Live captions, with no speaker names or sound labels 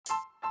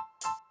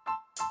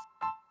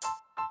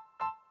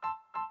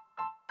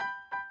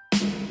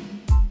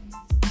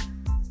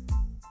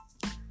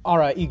All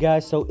right, you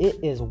guys, so it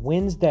is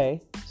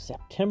Wednesday,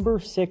 September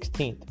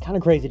 16th. Kind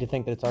of crazy to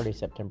think that it's already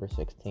September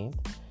 16th.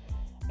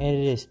 And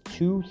it is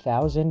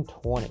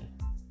 2020,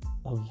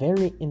 a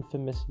very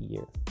infamous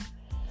year.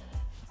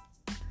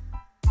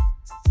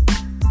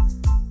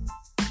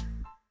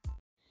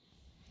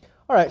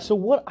 All right, so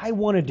what I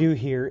want to do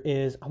here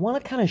is I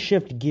want to kind of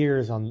shift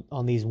gears on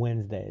these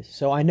Wednesdays.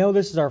 So I know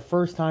this is our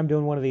first time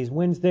doing one of these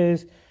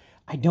Wednesdays.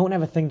 I don't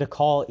have a thing to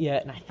call it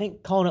yet, and I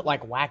think calling it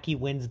like Wacky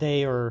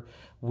Wednesday or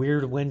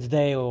Weird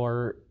Wednesday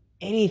or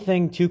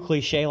anything too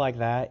cliche like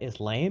that is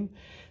lame.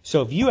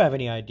 So if you have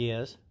any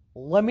ideas,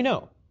 let me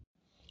know.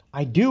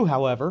 I do,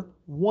 however,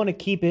 want to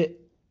keep it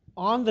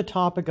on the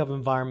topic of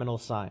environmental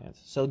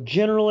science. So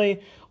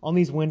generally on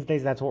these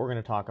Wednesdays, that's what we're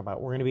going to talk about.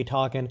 We're going to be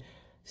talking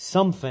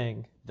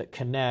something that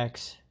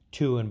connects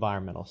to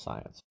environmental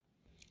science.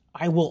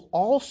 I will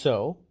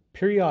also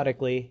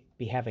periodically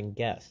be having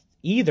guests,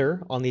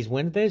 either on these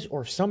Wednesdays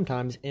or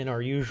sometimes in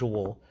our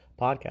usual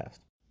podcast.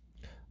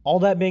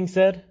 All that being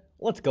said,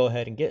 let's go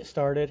ahead and get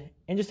started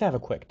and just have a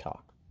quick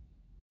talk.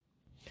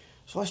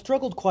 So I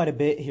struggled quite a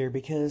bit here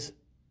because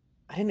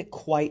I didn't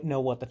quite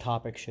know what the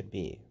topic should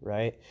be,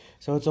 right?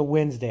 So it's a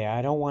Wednesday.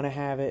 I don't want to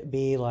have it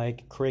be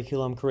like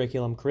curriculum,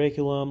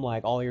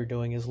 like all you're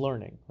doing is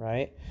learning,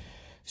 right?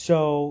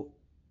 So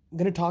I'm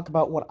going to talk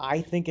about what I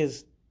think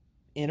is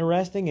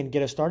interesting and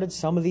get us started.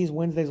 Some of these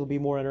Wednesdays will be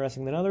more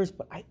interesting than others,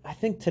 but I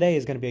think today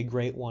is going to be a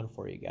great one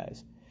for you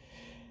guys.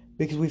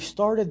 Because we've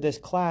started this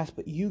class,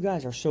 but you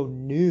guys are so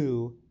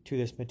new to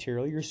this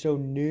material. You're so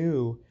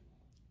new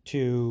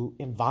to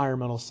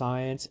environmental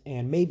science,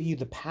 and maybe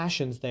the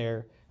passion's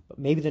there, but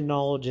maybe the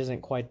knowledge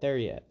isn't quite there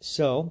yet.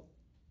 So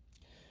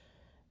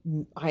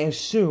I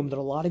assume that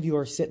a lot of you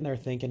are sitting there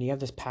thinking you have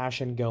this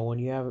passion going.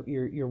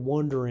 You're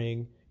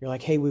wondering. You're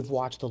like, hey, we've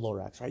watched the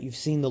Lorax, right? You've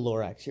seen the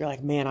Lorax. You're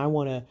like, man, I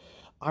want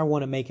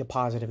to make a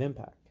positive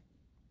impact.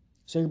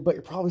 So, but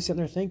you're probably sitting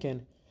there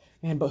thinking,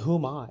 man, but who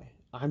am I?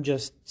 I'm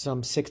just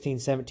some 16,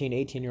 17,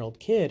 18-year-old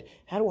kid.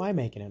 How do I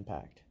make an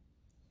impact?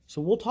 So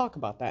we'll talk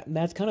about that. And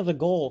that's kind of the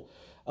goal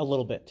a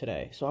little bit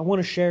today. So I want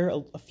to share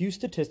a few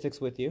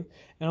statistics with you,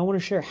 and I want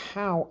to share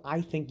how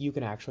I think you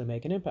can actually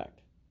make an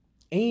impact.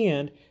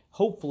 And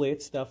hopefully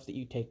it's stuff that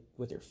you take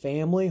with your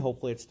family.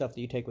 Hopefully it's stuff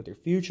that you take with your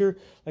future.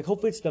 Like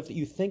hopefully it's stuff that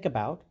you think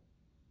about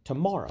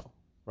tomorrow,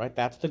 right?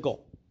 That's the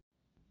goal.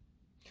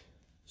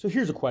 So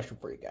here's a question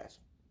for you guys.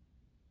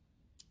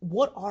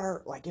 What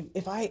are, like,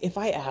 if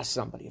I asked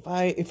somebody, if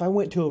I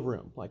went to a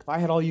room, like if I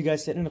had all you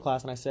guys sitting in a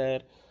class and I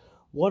said,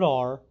 what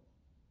are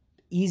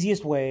the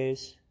easiest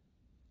ways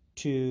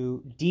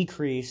to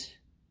decrease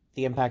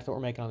the impact that we're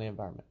making on the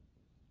environment?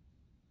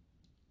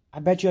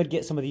 I bet you I'd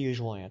get some of the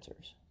usual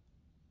answers.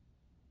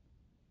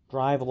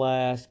 Drive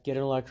less, get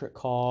an electric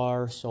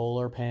car,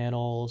 solar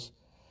panels,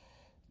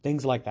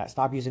 things like that.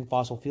 Stop using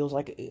fossil fuels.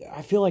 Like,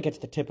 I feel like it's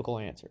the typical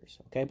answers,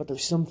 okay? But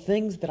there's some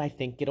things that I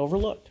think get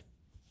overlooked.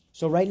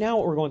 So right now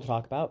what we're going to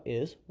talk about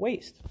is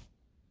waste.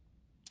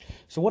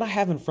 So what I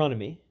have in front of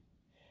me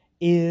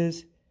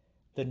is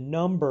the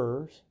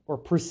numbers or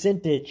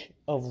percentage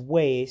of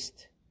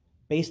waste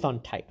based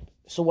on type.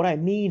 So what I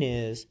mean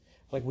is,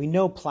 like, we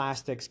know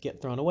plastics get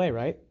thrown away,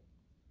 right?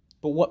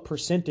 But what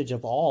percentage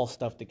of all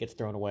stuff that gets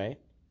thrown away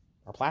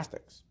are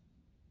plastics?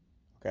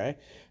 Okay?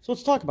 So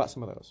let's talk about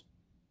some of those.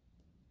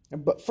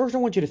 But first I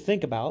want you to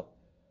think about,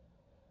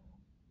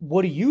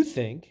 what do you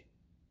think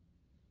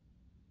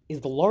is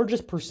the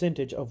largest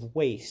percentage of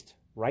waste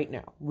right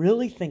now?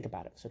 Really think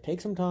about it. So take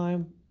some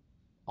time.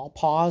 I'll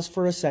pause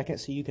for a second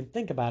so you can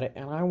think about it,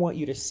 and I want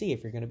you to see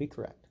if you're going to be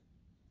correct.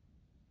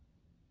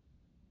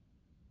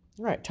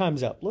 All right,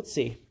 time's up. Let's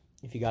see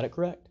if you got it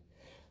correct.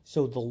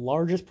 So the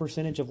largest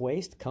percentage of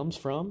waste comes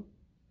from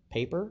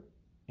paper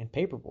and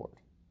paperboard.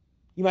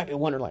 You might be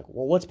wondering, like,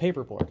 well, what's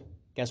paperboard?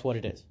 Guess what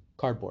it is?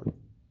 Cardboard.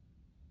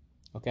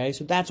 Okay,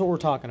 so that's what we're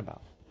talking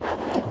about.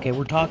 Okay,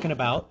 we're talking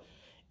about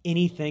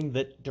anything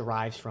that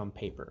derives from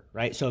paper,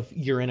 right? So if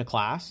you're in a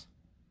class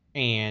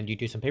and you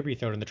do some paper, you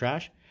throw it in the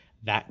trash,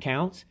 that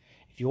counts.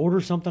 If you order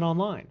something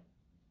online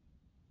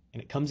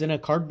and it comes in a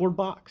cardboard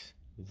box,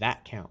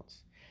 that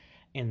counts.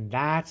 And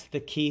that's the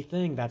key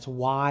thing. That's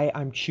why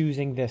I'm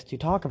choosing this to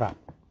talk about.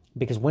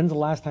 Because when's the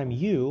last time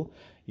you,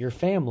 your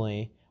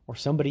family, or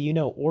somebody you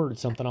know ordered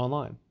something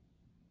online?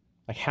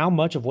 Like, how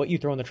much of what you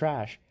throw in the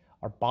trash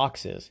are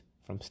boxes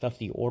from stuff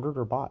that you ordered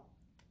or bought?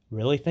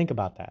 Really think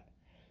about that.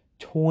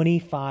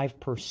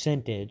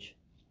 25%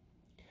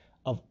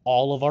 of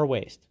all of our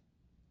waste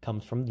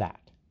comes from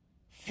that.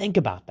 Think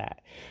about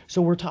that.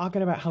 So we're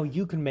talking about how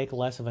you can make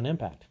less of an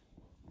impact.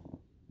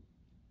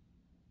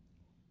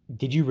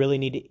 Did you really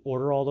need to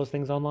order all those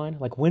things online?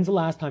 Like, when's the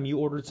last time you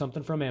ordered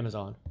something from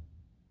Amazon?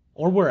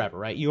 Or wherever,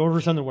 right? You order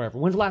something wherever.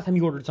 When's the last time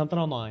you ordered something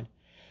online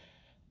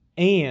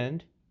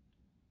and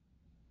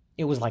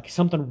it was like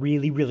something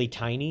really, really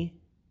tiny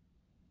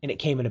and it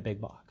came in a big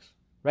box,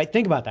 right?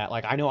 Think about that.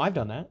 Like, I know I've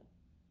done that,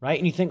 right?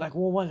 And you think like,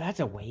 well, that's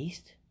a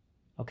waste,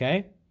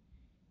 okay?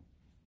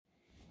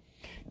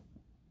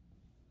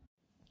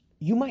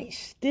 You might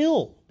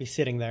still be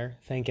sitting there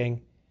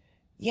thinking,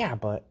 yeah,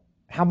 but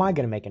how am I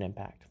going to make an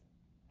impact?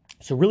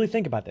 So really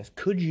think about this.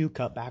 Could you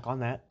cut back on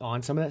that,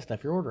 on some of that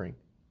stuff you're ordering?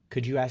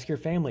 Could you ask your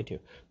family to?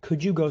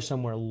 Could you go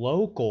somewhere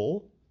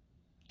local?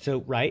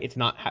 So, right, it's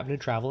not having to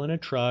travel in a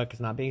truck. It's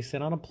not being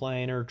sent on a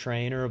plane or a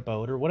train or a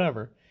boat or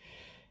whatever.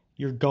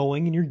 You're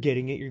going and you're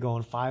getting it. You're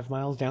going 5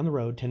 miles down the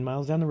road, 10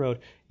 miles down the road.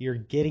 You're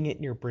getting it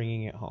and you're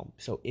bringing it home.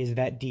 So is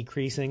that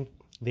decreasing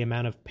the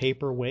amount of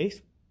paper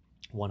waste?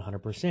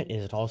 100%.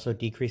 Is it also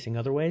decreasing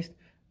other waste?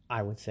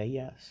 I would say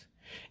yes.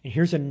 And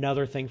here's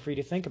another thing for you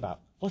to think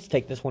about. Let's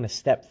take this one a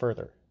step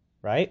further,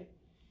 right?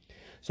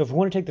 So if we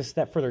want to take this a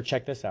step further,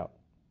 check this out.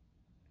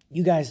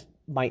 You guys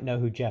might know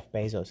who Jeff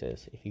Bezos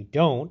is. If you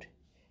don't,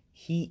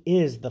 he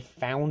is the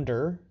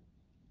founder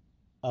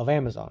of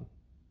Amazon.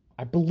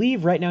 I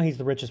believe right now he's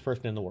the richest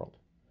person in the world.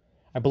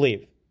 I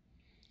believe.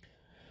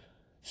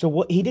 So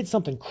what he did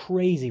something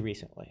crazy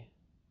recently,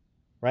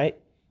 right?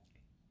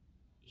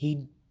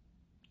 He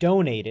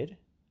donated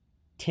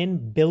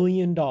 $10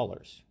 billion,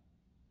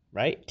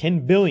 right?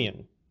 $10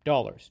 billion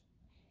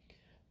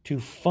to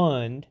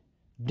fund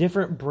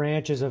different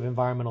branches of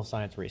environmental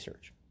science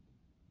research.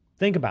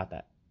 Think about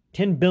that.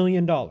 $10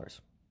 billion.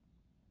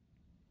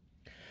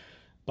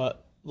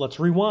 But let's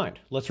rewind.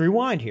 Let's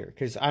rewind here,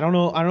 because I don't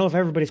know if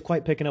everybody's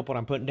quite picking up what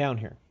I'm putting down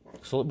here.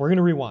 So we're going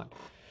to rewind.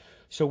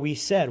 So we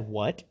said,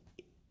 what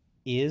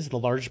is the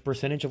largest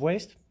percentage of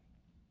waste?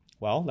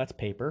 Well, that's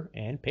paper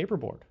and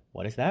paperboard.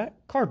 What is that?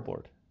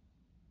 Cardboard.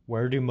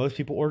 Where do most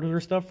people order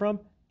their stuff from?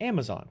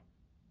 Amazon.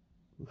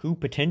 Who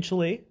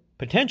potentially,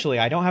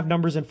 I don't have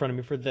numbers in front of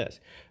me for this,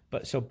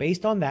 but so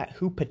based on that,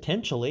 who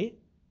potentially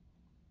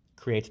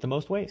creates the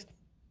most waste?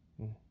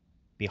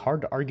 Be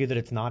hard to argue that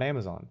it's not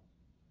Amazon,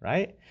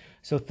 right?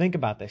 So think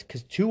about this,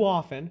 because too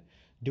often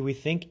do we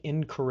think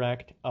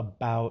incorrect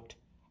about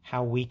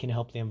how we can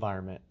help the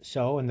environment.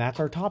 So, and that's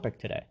our topic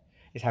today,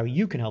 is how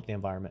you can help the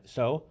environment.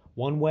 So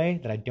one way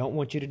that I don't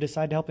want you to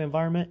decide to help the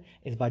environment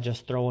is by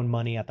just throwing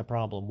money at the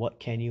problem. What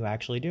can you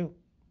actually do?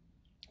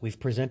 We've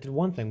presented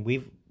one thing.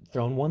 We've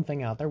thrown one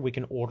thing out there. We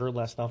can order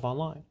less stuff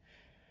online.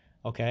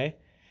 Okay?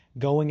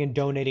 Going and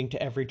donating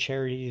to every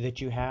charity that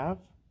you have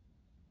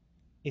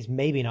is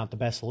maybe not the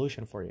best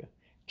solution for you.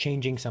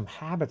 Changing some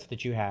habits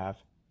that you have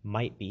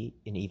might be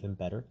an even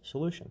better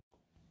solution.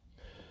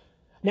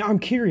 Now, I'm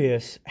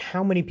curious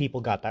how many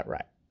people got that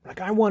right. Like,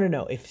 I want to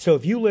know.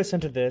 If you listen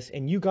to this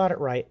and you got it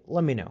right,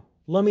 let me know.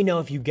 Let me know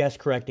if you guessed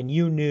correct and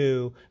you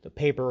knew the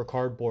paper or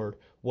cardboard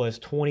was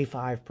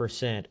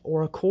 25%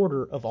 or a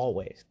quarter of all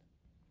waste.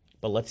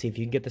 But let's see if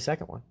you can get the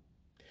second one.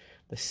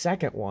 The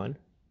second one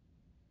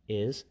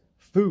is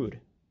food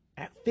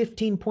at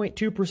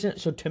 15.2%.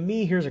 So to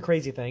me, here's a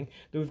crazy thing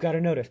that we've got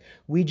to notice.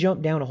 We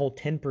jumped down a whole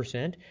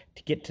 10%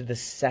 to get to the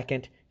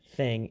second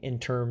thing in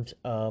terms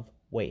of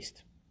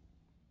waste.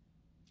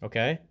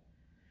 Okay?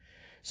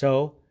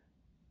 So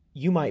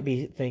you might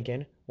be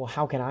thinking, well,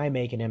 how can I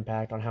make an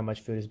impact on how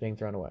much food is being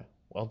thrown away?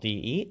 Well, do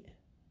you eat?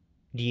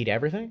 Do you eat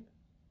everything?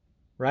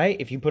 Right?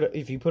 If you put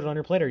it on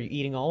your plate, are you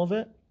eating all of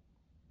it?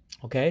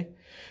 Okay?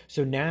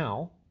 So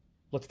now,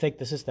 let's take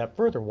this a step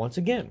further. Once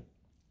again,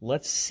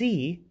 let's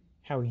see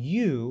how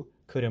you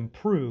could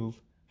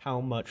improve how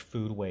much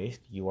food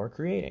waste you are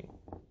creating.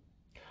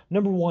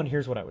 Number one,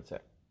 here's what I would say.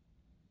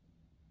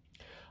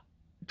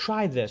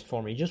 Try this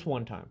for me just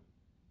one time.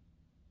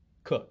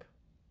 Cook.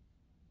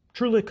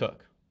 Truly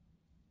cook.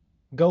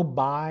 Go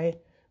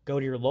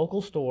to your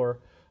local store,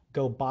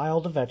 go buy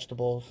all the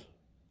vegetables,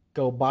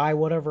 go buy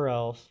whatever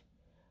else,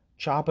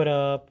 chop it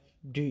up,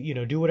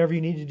 do whatever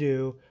you need to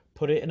do,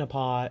 put it in a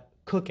pot,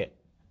 cook it,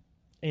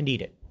 and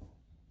eat it.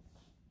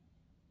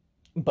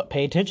 But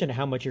pay attention to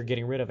how much you're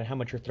getting rid of and how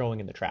much you're throwing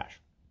in the trash.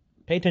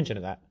 Pay attention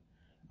to that,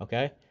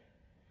 okay?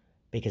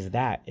 Because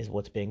that is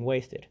what's being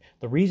wasted.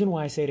 The reason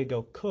why I say to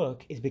go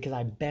cook is because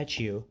I bet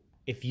you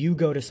if you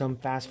go to some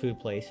fast food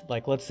place,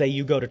 like let's say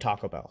you go to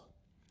Taco Bell,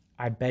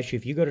 I bet you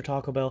if you go to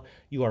Taco Bell,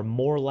 you are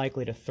more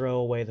likely to throw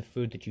away the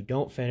food that you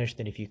don't finish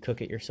than if you cook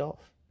it yourself.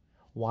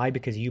 Why?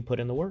 Because you put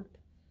in the work.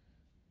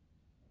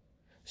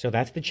 So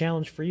that's the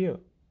challenge for you.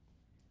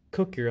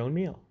 Cook your own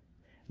meal.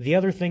 The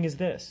other thing is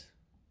this.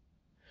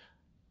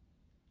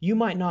 You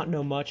might not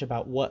know much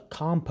about what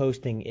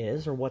composting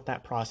is or what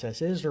that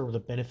process is or the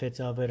benefits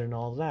of it and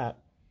all of that.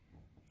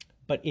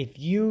 But if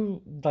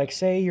you, like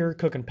say you're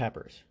cooking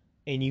peppers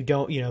and you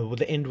don't, with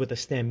the end with the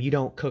stem, you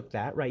don't cook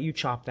that, right? You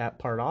chop that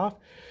part off,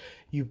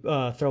 you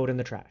throw it in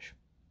the trash.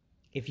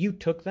 If you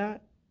took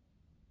that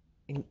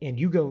and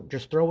you go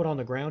just throw it on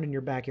the ground in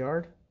your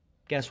backyard,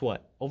 guess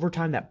what? Over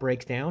time that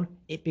breaks down,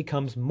 it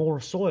becomes more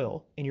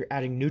soil and you're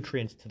adding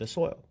nutrients to the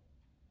soil.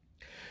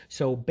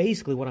 So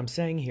basically what I'm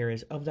saying here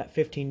is of that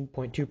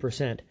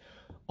 15.2%,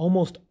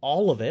 almost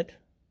all of it,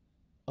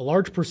 a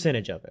large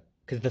percentage of it,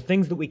 because the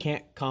things that we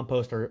can't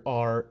compost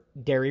are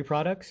dairy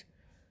products,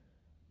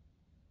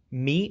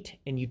 meat,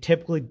 and you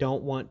typically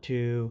don't want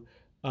to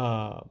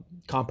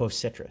compost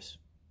citrus.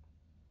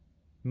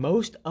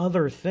 Most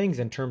other things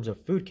in terms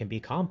of food can be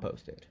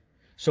composted.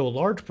 So a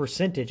large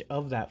percentage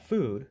of that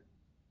food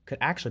could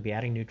actually be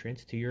adding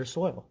nutrients to your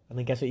soil. And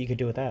then guess what you could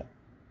do with that?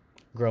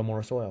 Grow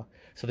more soil.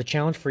 So the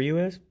challenge for you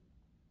is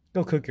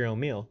go cook your own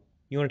meal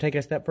You want to take it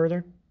a step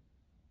further?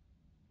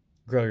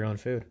 Grow your own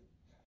food.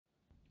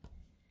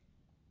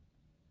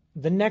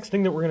 The next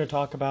thing that we're going to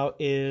talk about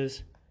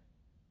is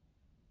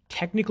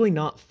technically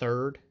not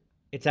third.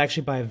 It's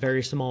actually by a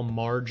very small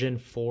margin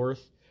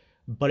fourth,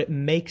 but it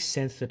makes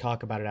sense to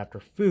talk about it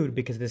after food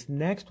because this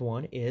next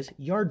one is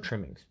yard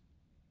trimmings.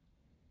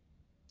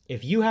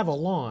 If you have a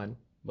lawn,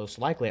 most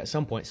likely at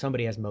some point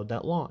somebody has mowed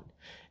that lawn.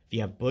 If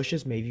you have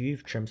bushes, maybe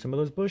you've trimmed some of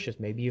those bushes.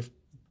 Maybe you've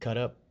cut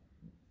up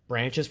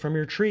branches from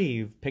your tree,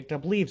 you've picked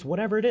up leaves,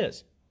 whatever it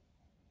is.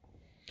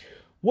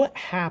 What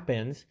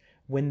happens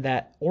when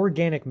that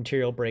organic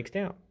material breaks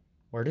down?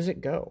 Where does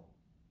it go?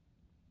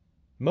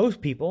 Most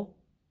people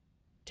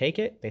take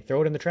it, they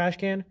throw it in the trash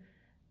can,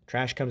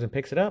 trash comes and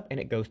picks it up, and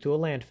it goes to a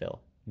landfill,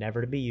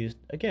 never to be used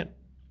again.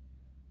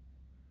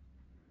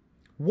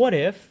 What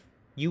if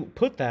you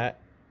put that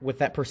with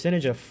that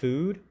percentage of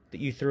food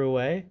that you threw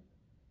away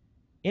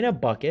in a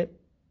bucket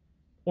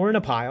or in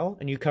a pile,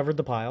 and you covered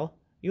the pile,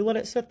 you let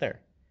it sit there?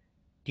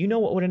 Do you know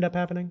what would end up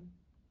happening?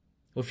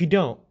 Well, if you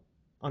don't,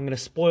 I'm going to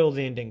spoil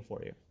the ending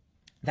for you.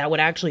 That would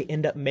actually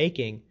end up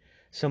making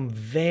some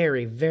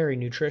very, very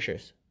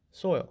nutritious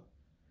soil.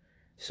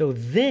 So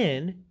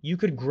then you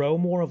could grow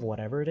more of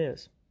whatever it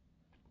is.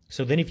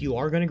 So then if you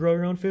are going to grow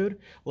your own food,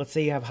 let's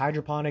say you have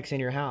hydroponics in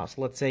your house.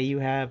 Let's say you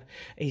have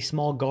a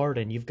small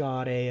garden. You've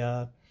got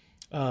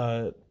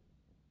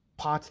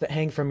pots that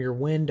hang from your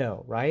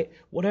window, right?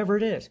 Whatever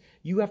it is,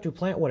 you have to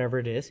plant whatever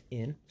it is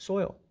in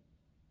soil.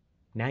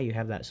 Now you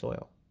have that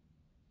soil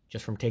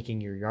just from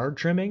taking your yard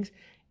trimmings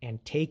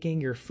and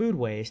taking your food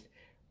waste,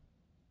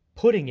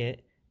 putting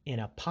it in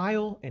a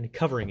pile and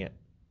covering it.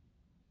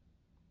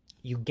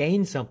 You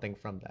gain something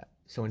from that.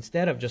 So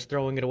instead of just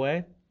throwing it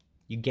away,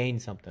 you gain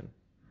something.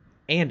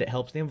 And it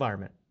helps the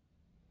environment.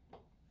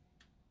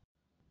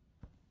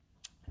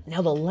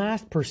 Now, the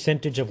last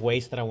percentage of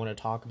waste that I want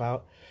to talk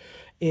about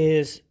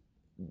is,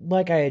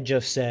 like I had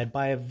just said,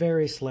 by a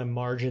very slim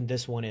margin,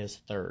 this one is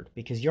third.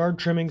 Because yard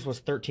trimmings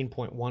was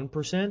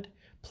 13.1%,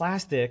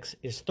 plastics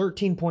is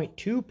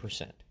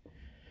 13.2%.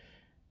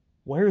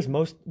 Where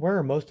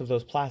are most of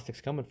those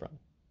plastics coming from?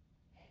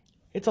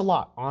 It's a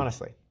lot,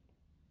 honestly.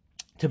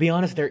 To be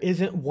honest, there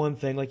isn't one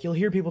thing. Like, you'll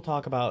hear people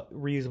talk about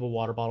reusable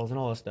water bottles and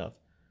all this stuff.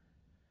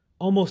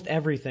 Almost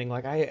everything,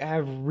 like I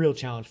have a real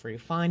challenge for you.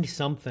 Find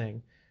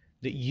something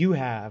that you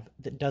have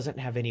that doesn't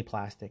have any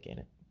plastic in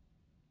it.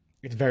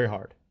 It's very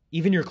hard.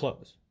 Even your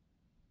clothes,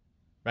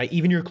 right?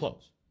 Even your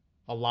clothes.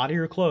 A lot of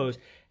your clothes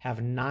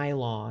have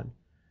nylon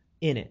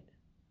in it,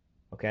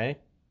 okay?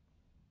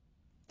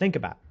 Think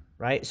about it,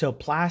 right? So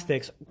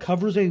plastics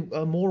covers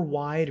a more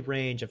wide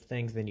range of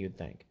things than you'd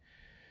think.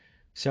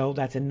 So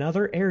that's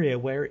another area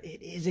where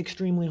it is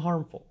extremely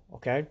harmful,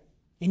 okay?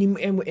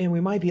 And we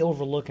might be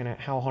overlooking at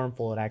how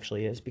harmful it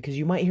actually is, because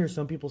you might hear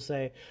some people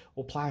say,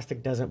 well,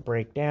 plastic doesn't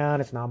break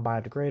down, it's not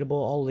biodegradable,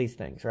 all of these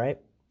things, right?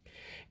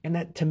 And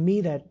that to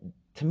me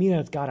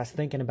that's got us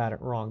thinking about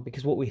it wrong,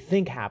 because what we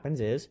think happens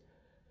is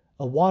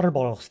a water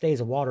bottle stays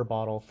a water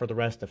bottle for the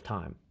rest of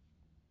time.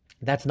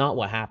 That's not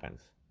what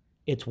happens.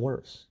 It's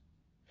worse.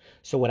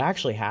 So what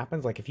actually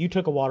happens, like if you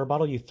took a water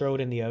bottle, you throw it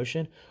in the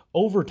ocean,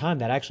 over time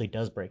that actually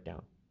does break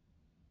down.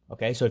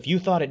 Okay, so if you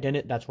thought it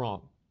didn't, that's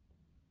wrong.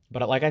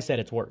 But like I said,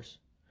 it's worse.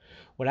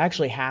 What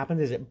actually happens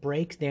is it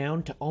breaks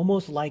down to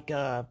almost like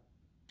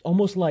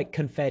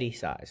confetti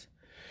size.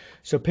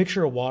 So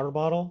picture a water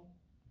bottle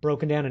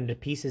broken down into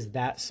pieces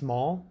that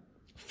small,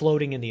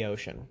 floating in the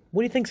ocean.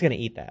 What do you think's going to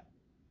eat that?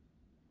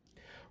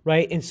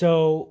 Right? And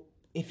so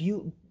if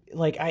you,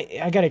 like,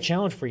 I got a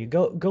challenge for you.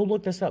 Go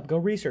look this up. Go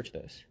research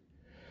this.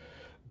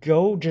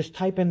 Go just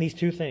type in these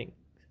two things.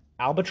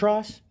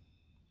 Albatross,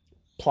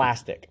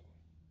 plastic.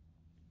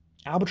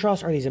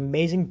 Albatross are these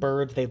amazing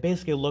birds. They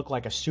basically look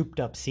like a souped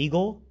up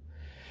seagull.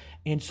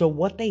 And so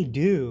what they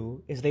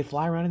do is they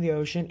fly around in the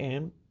ocean,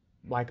 and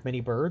like many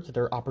birds,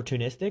 they're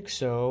opportunistic.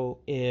 So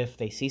if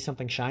they see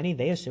something shiny,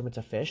 they assume it's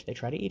a fish. They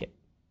try to eat it.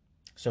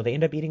 So they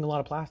end up eating a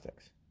lot of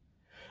plastics.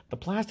 The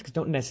plastics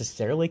don't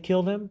necessarily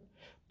kill them,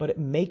 but it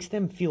makes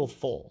them feel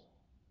full,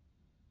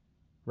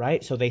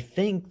 right? So they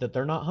think that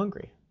they're not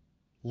hungry.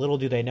 Little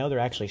do they know they're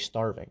actually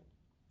starving.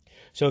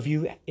 So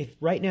if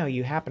right now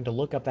you happen to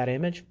look up that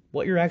image,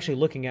 what you're actually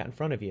looking at in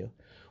front of you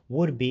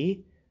would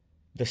be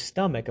the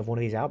stomach of one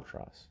of these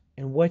albatross.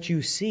 And what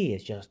you see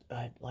is just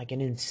like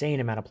an insane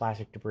amount of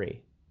plastic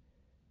debris.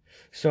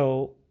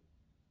 So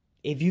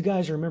if you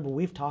guys remember,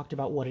 we've talked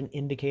about what an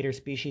indicator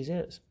species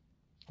is.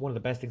 One of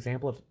the best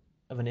examples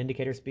of an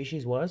indicator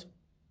species was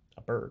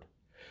a bird.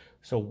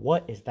 So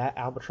what is that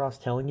albatross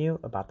telling you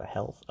about the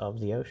health of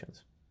the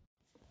oceans?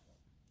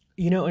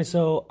 And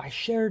so I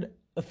shared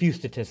a few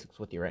statistics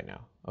with you right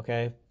now,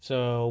 okay?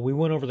 So we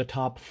went over the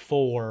top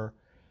 4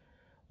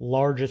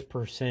 largest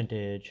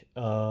percentage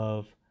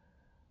of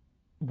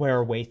where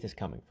our waste is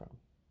coming from,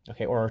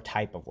 okay, or our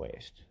type of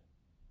waste.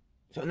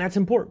 So, and that's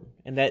important,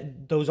 and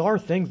that those are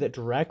things that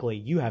directly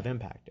you have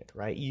impacted,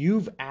 right?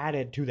 You've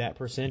added to that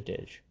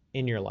percentage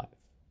in your life.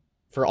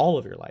 For all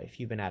of your life,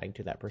 you've been adding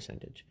to that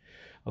percentage,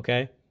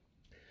 okay?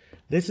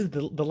 This is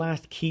the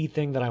last key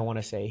thing that I want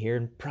to say here,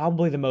 and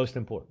probably the most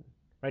important.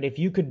 right? If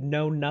you could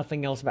know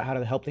nothing else about how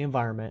to help the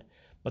environment,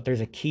 but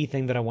there's a key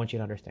thing that I want you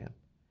to understand.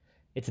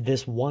 It's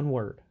this one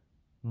word,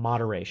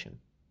 moderation,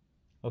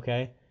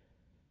 okay?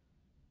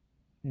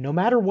 No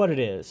matter what it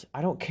is,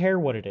 I don't care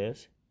what it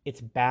is,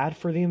 it's bad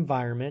for the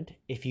environment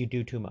if you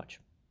do too much.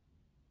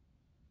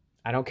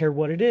 I don't care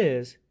what it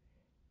is,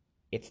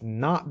 it's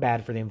not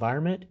bad for the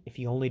environment if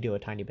you only do a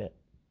tiny bit.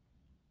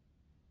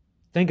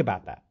 Think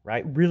about that,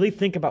 right? Really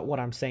think about what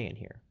I'm saying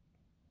here,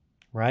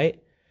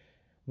 right?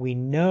 We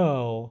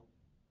know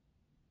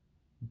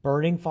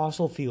burning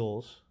fossil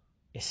fuels,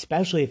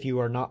 especially if you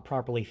are not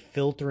properly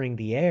filtering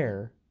the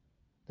air,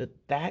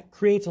 that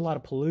creates a lot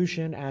of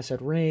pollution,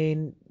 acid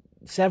rain,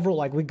 several,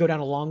 like we go down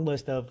a long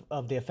list of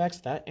the effects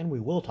of that, and we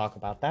will talk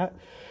about that.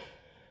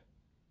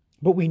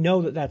 But we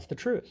know that that's the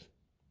truth,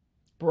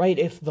 right?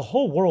 If the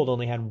whole world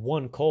only had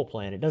one coal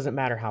plant, it doesn't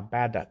matter how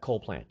bad that coal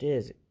plant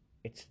is,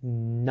 it's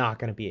not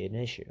going to be an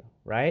issue,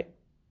 right?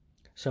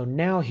 So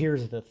now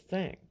here's the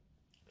thing.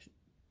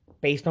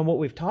 Based on what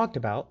we've talked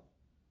about,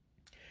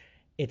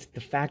 it's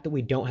the fact that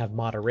we don't have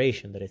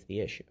moderation that is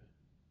the issue.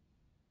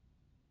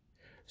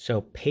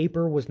 So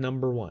paper was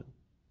number one.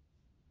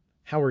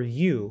 How are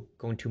you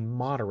going to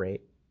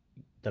moderate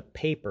the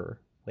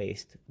paper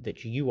waste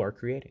that you are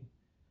creating?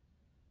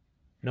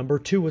 Number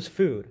two was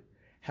food.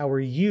 How are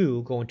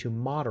you going to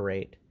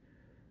moderate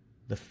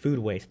the food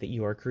waste that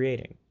you are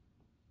creating?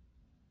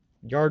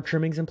 Yard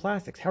trimmings and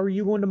plastics. How are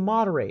you going to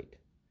moderate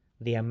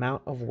the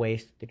amount of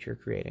waste that you're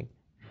creating?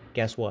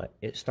 Guess what?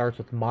 It starts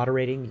with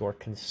moderating your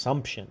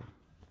consumption.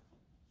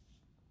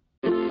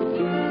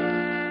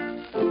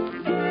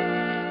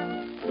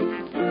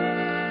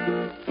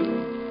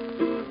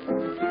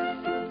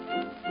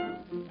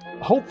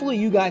 Hopefully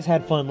you guys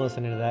had fun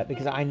listening to that,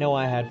 because I know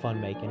I had fun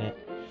making it.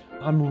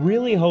 I'm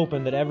really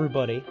hoping that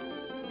everybody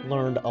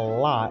learned a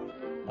lot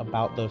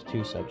about those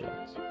two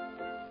subjects.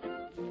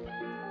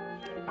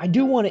 I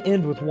do want to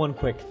end with one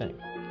quick thing.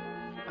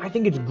 I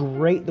think it's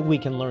great that we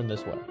can learn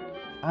this way.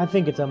 I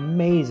think it's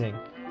amazing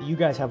that you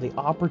guys have the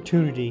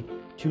opportunity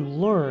to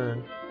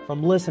learn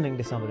from listening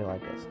to somebody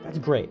like this. That's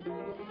great.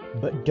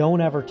 But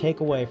don't ever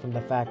take away from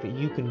the fact that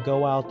you can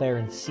go out there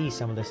and see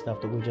some of this stuff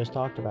that we just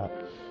talked about.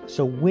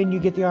 So when you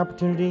get the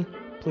opportunity,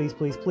 please,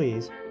 please,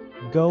 please,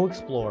 go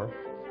explore,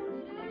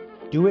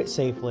 do it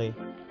safely,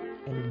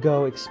 and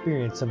go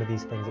experience some of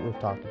these things that we've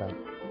talked about.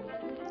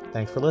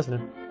 Thanks for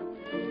listening.